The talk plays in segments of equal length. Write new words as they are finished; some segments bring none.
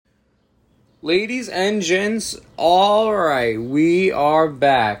Ladies and gents, alright, we are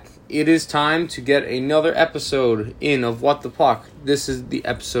back. It is time to get another episode in of What the Puck. This is the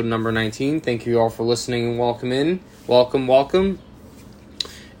episode number 19. Thank you all for listening and welcome in. Welcome.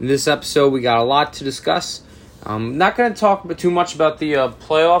 In this episode, we got a lot to discuss. I'm not going to talk too much about the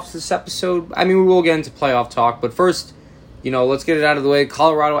playoffs this episode. I mean, we will get into playoff talk, but first, let's get it out of the way.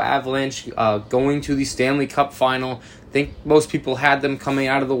 Colorado Avalanche going to the Stanley Cup final. I think most people had them coming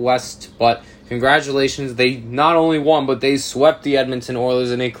out of the West, but congratulations. They not only won, but they swept the Edmonton Oilers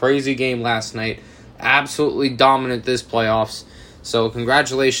in a crazy game last night. Absolutely dominant this playoffs. So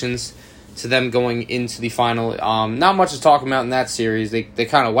congratulations to them going into the final. Not much to talk about in that series. They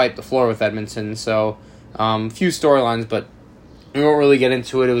kind of wiped the floor with Edmonton. So a few storylines, but we won't really get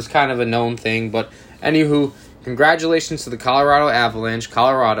into it. It was kind of a known thing. But anywho, congratulations to the Colorado Avalanche.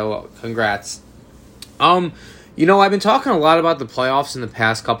 Colorado, congrats. I've been talking a lot about the playoffs in the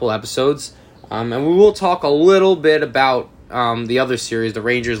past couple episodes, and we will talk a little bit about the other series, the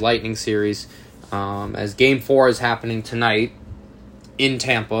Rangers-Lightning series, as Game 4 is happening tonight in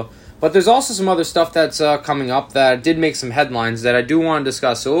Tampa. But there's also some other stuff that's coming up that did make some headlines that I do want to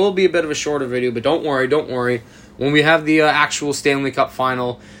discuss, so it will be a bit of a shorter video, but don't worry. When we have the actual Stanley Cup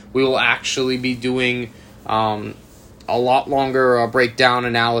final, we will actually be doing a lot longer breakdown,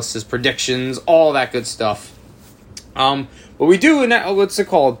 analysis, predictions, all that good stuff. But we do, what's it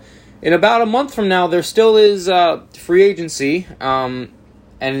called? In about a month from now, there still is free agency, I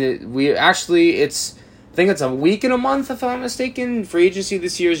think it's a week and a month, if I'm not mistaken. Free agency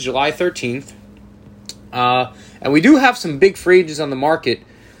this year is July 13th. And we do have some big free agents on the market,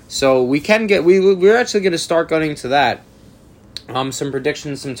 so we're actually going to start getting to that. Some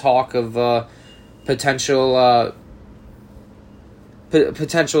predictions, some talk of potential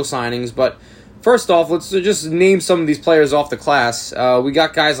signings, but first off, let's just name some of these players off the class. We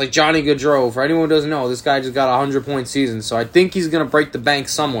got guys like Johnny Gaudreau. For anyone who doesn't know, this guy just got a 100-point season, so I think he's going to break the bank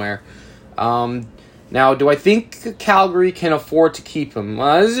somewhere. Now, do I think Calgary can afford to keep him?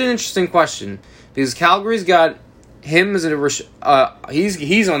 This is an interesting question, because Calgary's got him as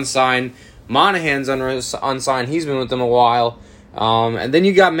he's unsigned. Monahan's unsigned. He's been with them a while. And then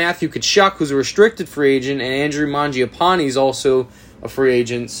you got Matthew Tkachuk, who's a restricted free agent, and Andrew Mangiapane is also a free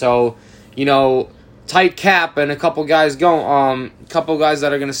agent. So, tight cap and a couple guys couple guys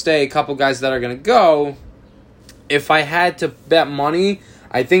that are going to stay, a couple guys that are going to go. If I had to bet money,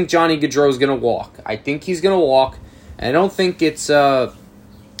 I think Johnny Gaudreau is going to walk. I think he's going to walk, and I don't think it's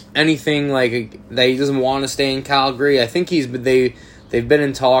anything like that he doesn't want to stay in Calgary. I think they've been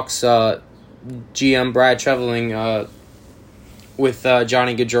in talks, GM Brad Treliving, with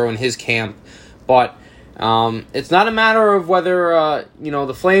Johnny Gaudreau in his camp, but it's not a matter of whether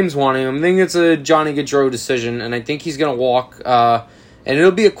the Flames want him. I think it's a Johnny Gaudreau decision, and I think he's going to walk, and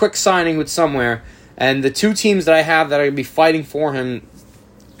it'll be a quick signing with somewhere. And the two teams that I have that are going to be fighting for him,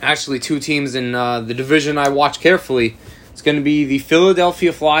 actually two teams in the division I watch carefully, it's going to be the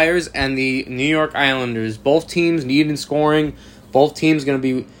Philadelphia Flyers and the New York Islanders. Both teams need in scoring. Both teams going to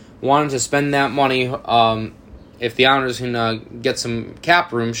be wanting to spend that money. If the Islanders can get some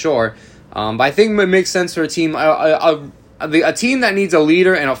cap room, sure. But I think it makes sense for a team, a team that needs a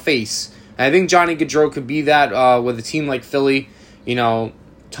leader and a face. And I think Johnny Gaudreau could be that with a team like Philly,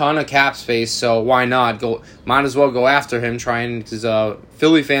 ton of cap space. So why not might as well go after him, because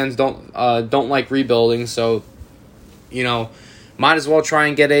Philly fans don't like rebuilding. So might as well try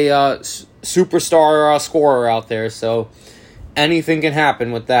and get a superstar scorer out there. So anything can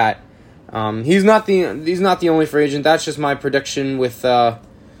happen with that. He's not the only free agent. That's just my prediction with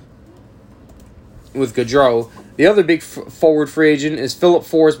Gaudreau. The other big forward free agent is Philip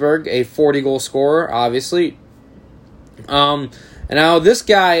Forsberg, a 40-goal scorer, obviously. And now this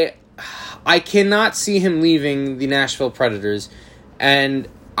guy, I cannot see him leaving the Nashville Predators, and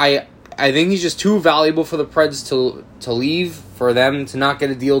I think he's just too valuable for the Preds to leave, for them to not get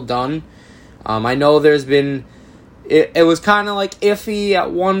a deal done. I know there's been it was kind of like iffy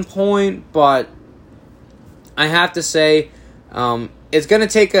at one point, but I have to say it's gonna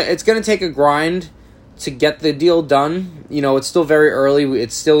take a grind to get the deal done. It's still very early.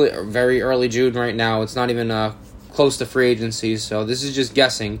 It's still very early June right now. It's not even close to free agency, so this is just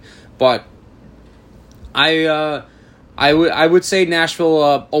guessing. But I would say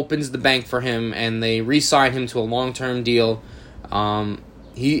Nashville opens the bank for him and they re-sign him to a long-term deal. Although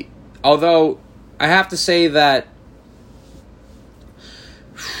I have to say that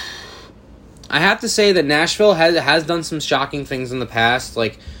Nashville has done some shocking things in the past.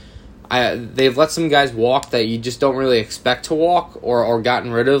 Like they've let some guys walk that you just don't really expect to walk or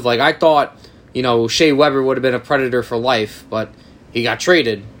gotten rid of. Like I thought, Shea Weber would have been a Predator for life, but he got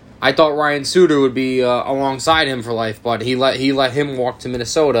traded. I thought Ryan Suter would be alongside him for life, but he let him walk to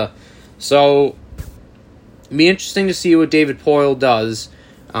Minnesota. So it'd be interesting to see what David Poile does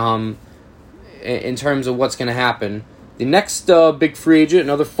in terms of what's going to happen. The next big free agent,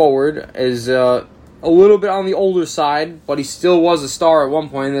 another forward, is a little bit on the older side, but he still was a star at one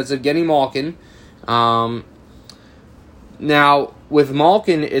point. That's Evgeny Malkin. Now, with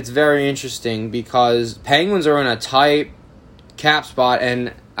Malkin, it's very interesting because Penguins are in a tight cap spot,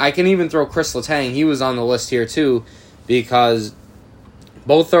 and I can even throw Chris Letang. He was on the list here too, because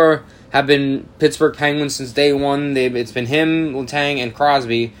both have been Pittsburgh Penguins since day one. It's been him, Letang, and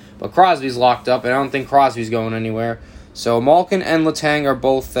Crosby, but Crosby's locked up, and I don't think Crosby's going anywhere. So Malkin and Letang are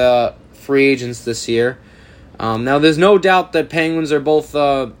both free agents this year. Now, there's no doubt that Penguins are both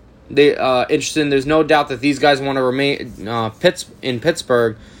interested. There's no doubt that these guys want to remain in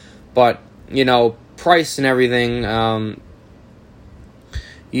Pittsburgh, but price and everything.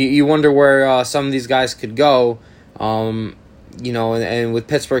 You wonder where some of these guys could go. And with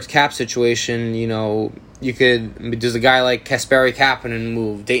Pittsburgh's cap situation, does a guy like Kasperi Kapanen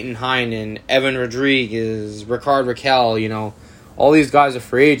move? Dayton Heinen, Evan Rodriguez, Rickard Rakell, all these guys are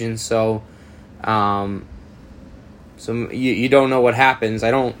free agents, so you don't know what happens.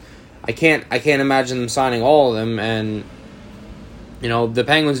 I can't imagine them signing all of them, and the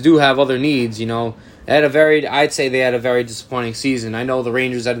Penguins do have other needs. I'd say they had a very disappointing season. I know the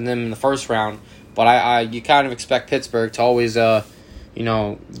Rangers had them in the first round, but you kind of expect Pittsburgh to always go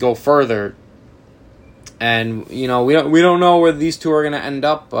further. And we don't know where these two are going to end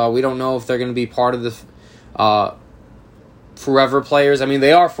up. We don't know if they're going to be part of the forever players. I mean,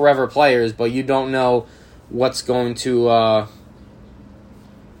 they are forever players, but you don't know what's going to.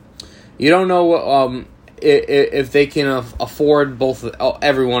 You don't know if they can afford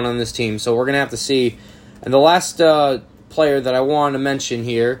everyone on this team. So we're going to have to see. And the last player that I wanted to mention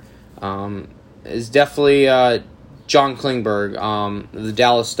here is definitely John Klingberg, the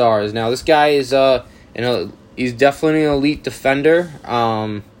Dallas Stars. Now, this guy is he's definitely an elite defender.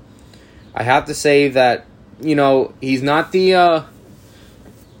 I have to say that, he's not the...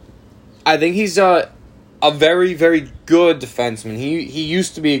 I think he's a very, very good defenseman. He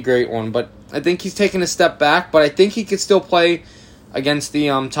used to be a great one, but I think he's taken a step back. But I think he could still play against the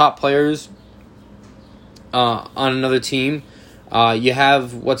top players on another team. You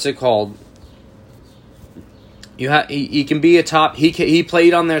have, what's it called? He can be a top. He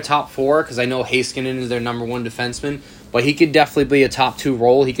played on their top four because I know Heiskanen is their number one defenseman, but he could definitely be a top two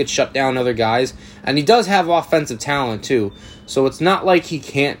role. He could shut down other guys, and he does have offensive talent too. So it's not like he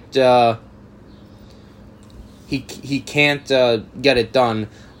can't. He can't get it done.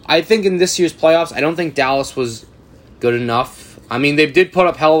 I think in this year's playoffs, I don't think Dallas was good enough. I mean, they did put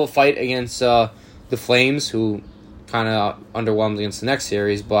up hell of a fight against the Flames, who kind of underwhelmed against the next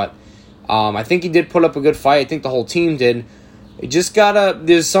series, but. I think he did put up a good fight. I think the whole team did.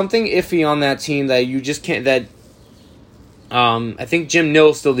 There's something iffy on that team that you just can't, I think Jim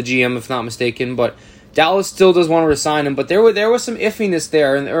Nill's still the GM, if not mistaken, but Dallas still does want to resign him, but there was some iffiness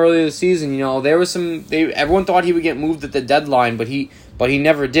there in the earlier the season, there was everyone thought he would get moved at the deadline, but he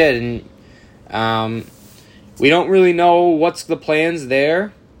never did, and we don't really know what's the plans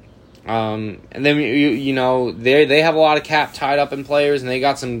there. And then they have a lot of cap tied up in players, and they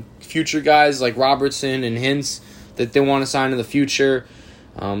got some future guys like Robertson and Hintz that they want to sign in the future.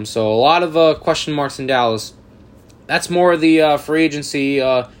 So a lot of question marks in Dallas. That's more of the free agency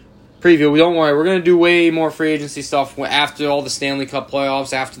preview. Don't worry, we're going to do way more free agency stuff after all the Stanley Cup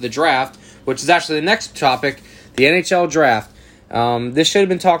playoffs, after the draft, which is actually the next topic, the NHL draft. This should have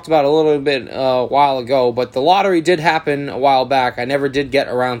been talked about a little bit a while ago, but the lottery did happen a while back. I never did get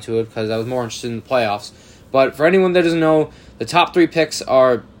around to it because I was more interested in the playoffs. But for anyone that doesn't know, the top three picks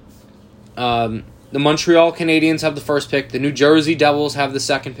are the Montreal Canadiens have the first pick, the New Jersey Devils have the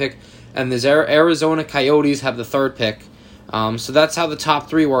second pick, and the Arizona Coyotes have the third pick. So that's how the top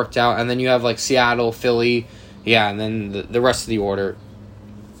three worked out, and then you have like Seattle, Philly, and then the rest of the order.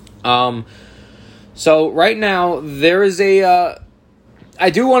 So right now, there is I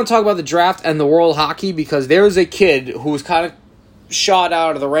do want to talk about the draft and the World Hockey because there is a kid who was kind of shot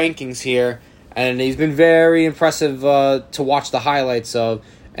out of the rankings here, and he's been very impressive to watch the highlights of.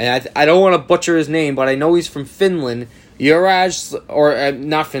 And I don't want to butcher his name, but I know he's from Finland.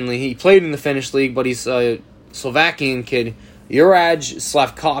 Not Finland, he played in the Finnish league, but he's a Slovakian kid. Juraj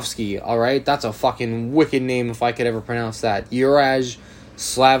Slavkovsky, alright? That's a fucking wicked name if I could ever pronounce that. Juraj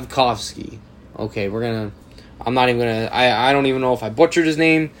Slavkovsky. Okay, I'm not even gonna, I don't even know if I butchered his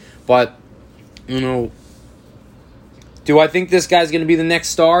name, but, do I think this guy's gonna be the next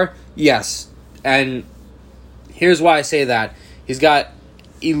star? Yes. And here's why I say that. He's got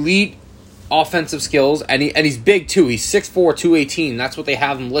elite offensive skills, and he's big too. He's 6'4", 218. That's what they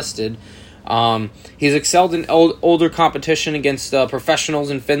have him listed. He's excelled in older competition against professionals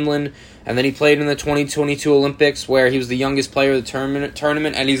in Finland, and then he played in the 2022 Olympics, where he was the youngest player of the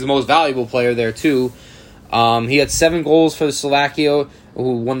tournament, and he's the most valuable player there too. He had 7 goals for Slovakia,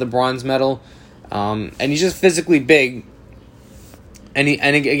 who won the bronze medal, and he's just physically big. And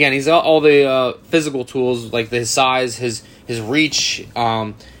again, he's got all the physical tools, like his size, his reach.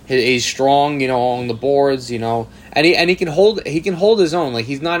 He's strong, on the boards, and he can hold his own. Like,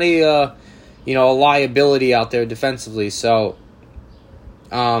 he's not a liability out there defensively. So,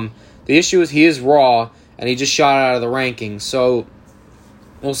 the issue is he is raw, and he just shot out of the rankings. So,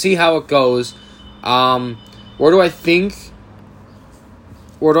 we'll see how it goes. Where do I think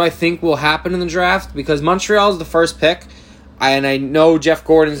will happen in the draft? Because Montreal is the first pick, and I know Jeff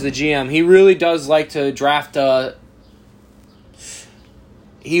Gordon's the GM. He really does like to draft.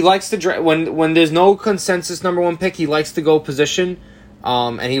 He likes to draft when there's no consensus number 1 pick. He likes to go position,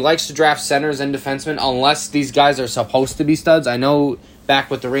 and he likes to draft centers and defensemen unless these guys are supposed to be studs. I know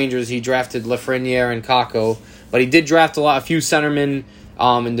back with the Rangers he drafted Lafreniere and Kakko, but he did draft a few centermen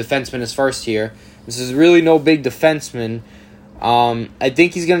and defensemen his first year. This is really no big defenseman. I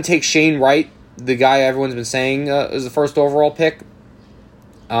think he's going to take Shane Wright, the guy everyone's been saying is the first overall pick.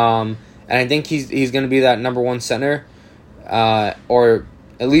 And I think he's going to be that number 1 center, or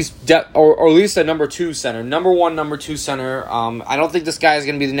at least or at least a number 2 center, number 1, number 2 center. I don't think this guy is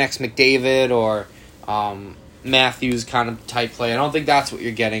going to be the next McDavid or Matthews kind of type play. I don't think that's what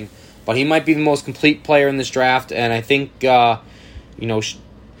you're getting, but he might be the most complete player in this draft, and I think that's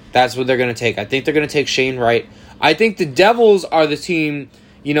what they're going to take. I think they're going to take Shane Wright. I think the Devils are the team,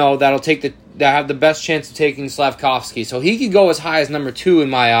 that have the best chance of taking Slafkovsky. So he could go as high as number 2 in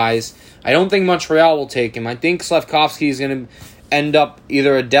my eyes. I don't think Montreal will take him. I think Slafkovsky is going to end up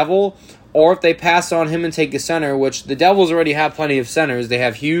either a Devil, or if they pass on him and take a center, which the Devils already have plenty of centers. They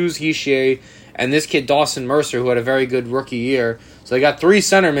have Hughes, Hischier, and this kid Dawson Mercer, who had a very good rookie year. So they got 3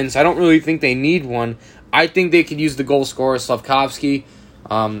 centermen, so I don't really think they need one. I think they could use the goal scorer, Slafkovsky,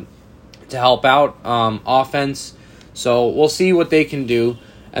 to help out offense. So we'll see what they can do.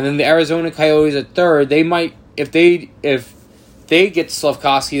 And then the Arizona Coyotes at 3rd, they might, if they get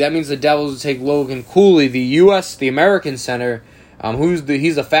Slafkovsky, that means the Devils will take Logan Cooley, the American center,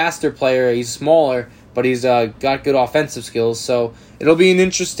 he's a faster player, he's smaller, but he's got good offensive skills. So it'll be an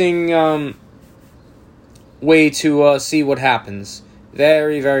interesting way to see what happens.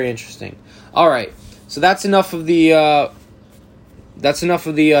 Very, very interesting. All right, so that's enough of the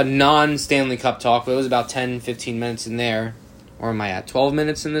non-Stanley Cup talk. It was about 10, 15 minutes in there. Or am I at 12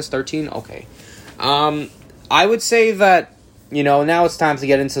 minutes in this? 13? Okay. I would say that, now it's time to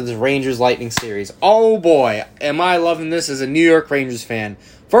get into the Rangers Lightning series. Oh boy, am I loving this as a New York Rangers fan.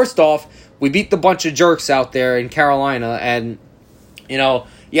 First off, we beat the bunch of jerks out there in Carolina, and,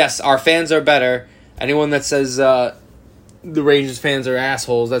 yes, our fans are better. Anyone that says the Rangers fans are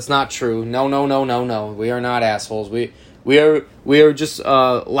assholes, that's not true. No. We are not assholes. We are just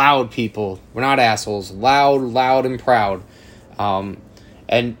loud people. We're not assholes. Loud and proud.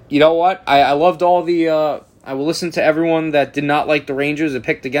 And you know what? I loved all the... I will listen to everyone that did not like the Rangers and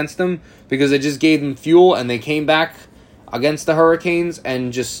picked against them, because it just gave them fuel, and they came back against the Hurricanes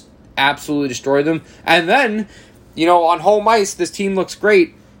and just absolutely destroyed them. And then, on home ice, this team looks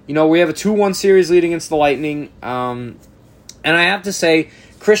great. We have a 2-1 series lead against the Lightning. And I have to say,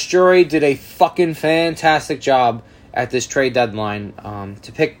 Chris Drury did a fucking fantastic job at this trade deadline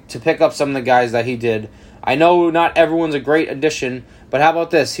to pick up some of the guys that he did. I know not everyone's a great addition, but how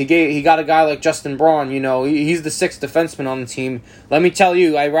about this? He got a guy like Justin Braun. He's the 6th defenseman on the team. Let me tell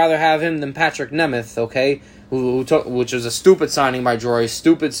you, I'd rather have him than Patrick Nemeth. Okay, which was a stupid signing by Drury.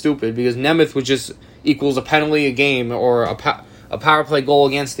 Stupid, because Nemeth would just equals a penalty a game or a power play goal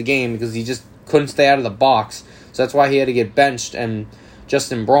against the game, because he just couldn't stay out of the box. So that's why he had to get benched, and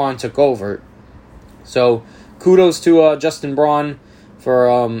Justin Braun took over. So kudos to Justin Braun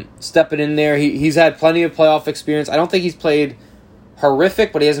for stepping in there. He's had plenty of playoff experience. I don't think he's played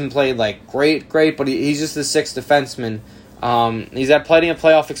horrific, but he hasn't played like great, but he's just the 6th defenseman. He's had plenty of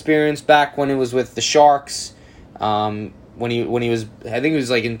playoff experience back when he was with the Sharks. When he was, I think it was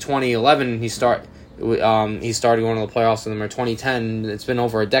like in 2011 he started going to the playoffs with them, or 2010. It's been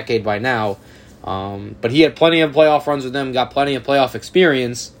over a decade by now. But he had plenty of playoff runs with them, got plenty of playoff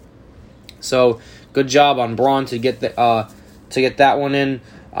experience. So good job on Braun to get that one in.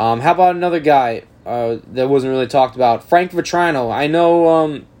 How about another guy that wasn't really talked about? Frank Vatrano. I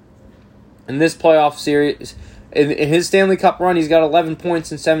know in this playoff series, in his Stanley Cup run, he's got 11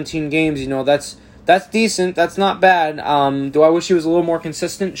 points in 17 games. That's that's decent. That's not bad. Do I wish he was a little more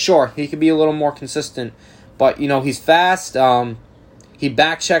consistent? Sure, he could be a little more consistent. But, he's fast. He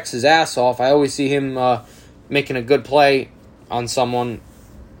back checks his ass off. I always see him making a good play on someone.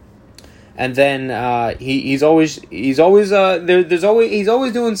 And then he's always doing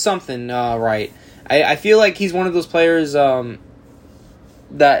something right. I feel like he's one of those players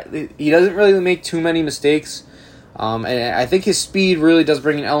that he doesn't really make too many mistakes. And I think his speed really does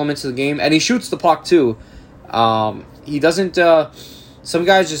bring an element to the game. And he shoots the puck, too. He doesn't... some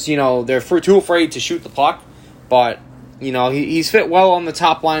guys just, they're too afraid to shoot the puck. But, he's fit well on the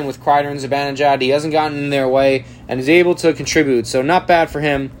top line with Kreider and Zibanejad. He hasn't gotten in their way and is able to contribute. So not bad for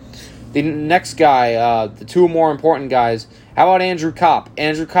him. The next guy, the two more important guys. How about Andrew Kopp?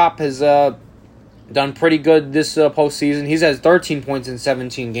 Andrew Kopp has done pretty good this postseason. He's has 13 points in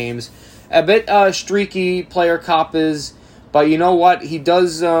 17 games. A bit streaky player Kopp is, but you know what? He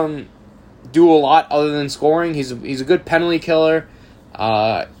does do a lot other than scoring. He's a good penalty killer.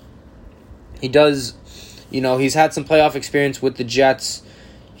 He does, he's had some playoff experience with the Jets.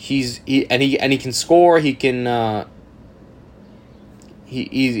 He can score. He can.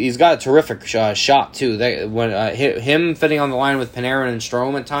 He's got a terrific shot too. Him fitting on the line with Panarin and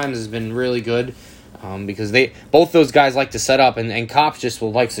Strome at times has been really good. Because both those guys like to set up, and Kopp just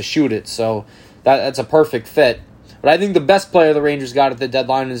likes to shoot it, so that's a perfect fit. But I think the best player the Rangers got at the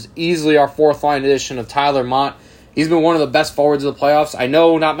deadline is easily our fourth line addition of Tyler Mott. He's been one of the best forwards of the playoffs. I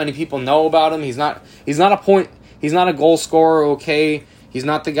know not many people know about him. He's not a goal scorer. Okay, he's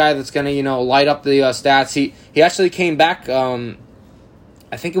not the guy that's gonna light up the stats. He actually came back.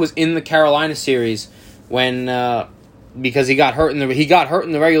 I think it was in the Carolina series when. Because he got hurt in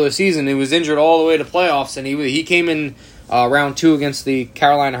the regular season. He was injured all the way to playoffs, and he came in round 2 against the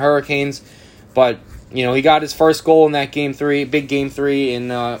Carolina Hurricanes. But he got his first goal in that big game 3 in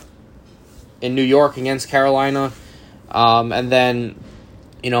New York against Carolina. And then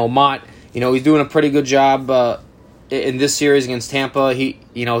Mott, he's doing a pretty good job in this series against Tampa.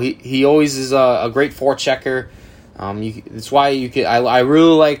 He always is a great forechecker. That's why I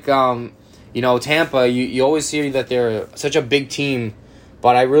really like. Tampa, you always hear that they're such a big team,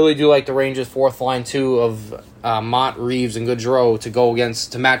 but I really do like the Rangers' fourth line, too, of Mott, Reeves, and Gaudreau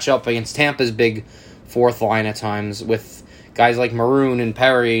to match up against Tampa's big fourth line at times with guys like Maroon and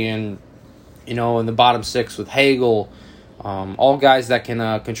Perry and, in the bottom 6 with Hagel, all guys that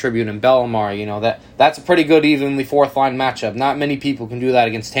can contribute in Bellemare. That's a pretty good evenly fourth line matchup. Not many people can do that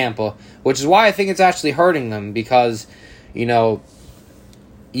against Tampa, which is why I think it's actually hurting them because,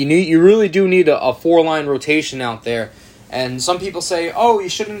 You really do need a 4-line rotation out there, and some people say, "Oh, you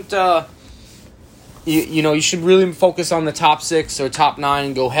shouldn't. You should really focus on the top 6 or top 9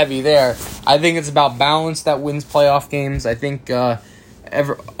 and go heavy there." I think it's about balance that wins playoff games. I think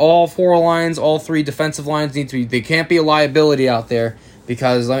all 4 lines, all 3 defensive lines need to be. They can't be a liability out there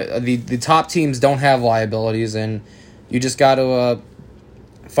because the top teams don't have liabilities, and you just got to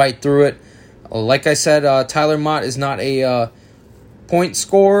fight through it. Like I said, Tyler Mott is not a point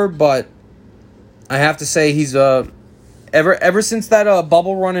scorer, but I have to say he's ever since that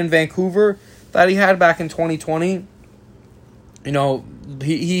bubble run in Vancouver that he had back in 2020,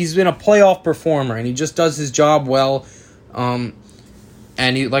 he's been a playoff performer and he just does his job well. And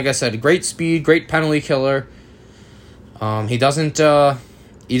he, like I said, great speed, great penalty killer. He doesn't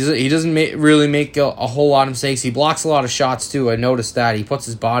really make a whole lot of mistakes. He blocks a lot of shots too. I noticed that he puts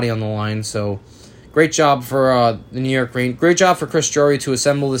his body on the line, so. Great job for the New York Rangers. Great job for Chris Drury to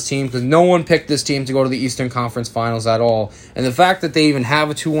assemble this team because no one picked this team to go to the Eastern Conference Finals at all. And the fact that they even have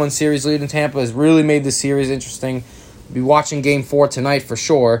a 2-1 series lead in Tampa has really made this series interesting. We'll be watching Game 4 tonight for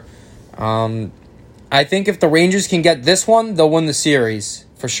sure. I think if the Rangers can get this one, they'll win the series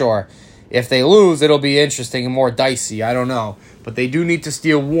for sure. If they lose, it'll be interesting and more dicey. I don't know. But they do need to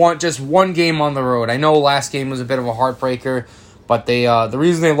steal just one game on the road. I know last game was a bit of a heartbreaker, but the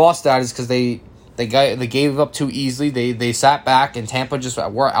reason they lost that is because they gave up too easily. They sat back, and Tampa just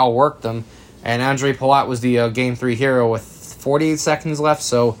outworked them. And Andre Palat was the Game 3 hero with 48 seconds left,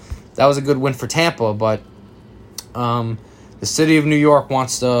 so that was a good win for Tampa. But the city of New York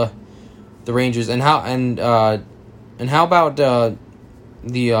wants the Rangers. And how about the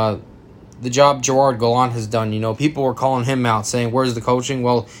job Gerard Gallant has done? People were calling him out, saying, "Where's the coaching?"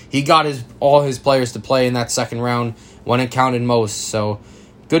 Well, he got all his players to play in that second round when it counted most. So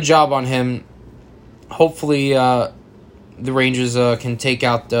good job on him. Hopefully, the Rangers can take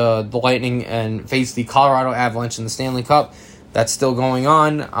out the Lightning and face the Colorado Avalanche in the Stanley Cup. That's still going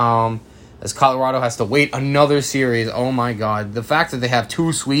on. As Colorado has to wait another series. Oh my God! The fact that they have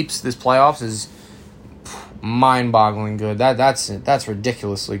 2 sweeps this playoffs is mind-boggling good. That's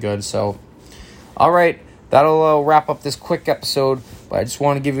ridiculously good. So, All right, that'll wrap up this quick episode. But I just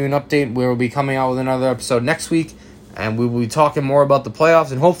want to give you an update. We will be coming out with another episode next week, and we will be talking more about the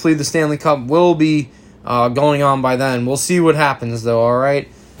playoffs, and hopefully the Stanley Cup will be going on by then. We'll see what happens, though, all right?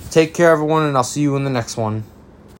 Take care, everyone, and I'll see you in the next one.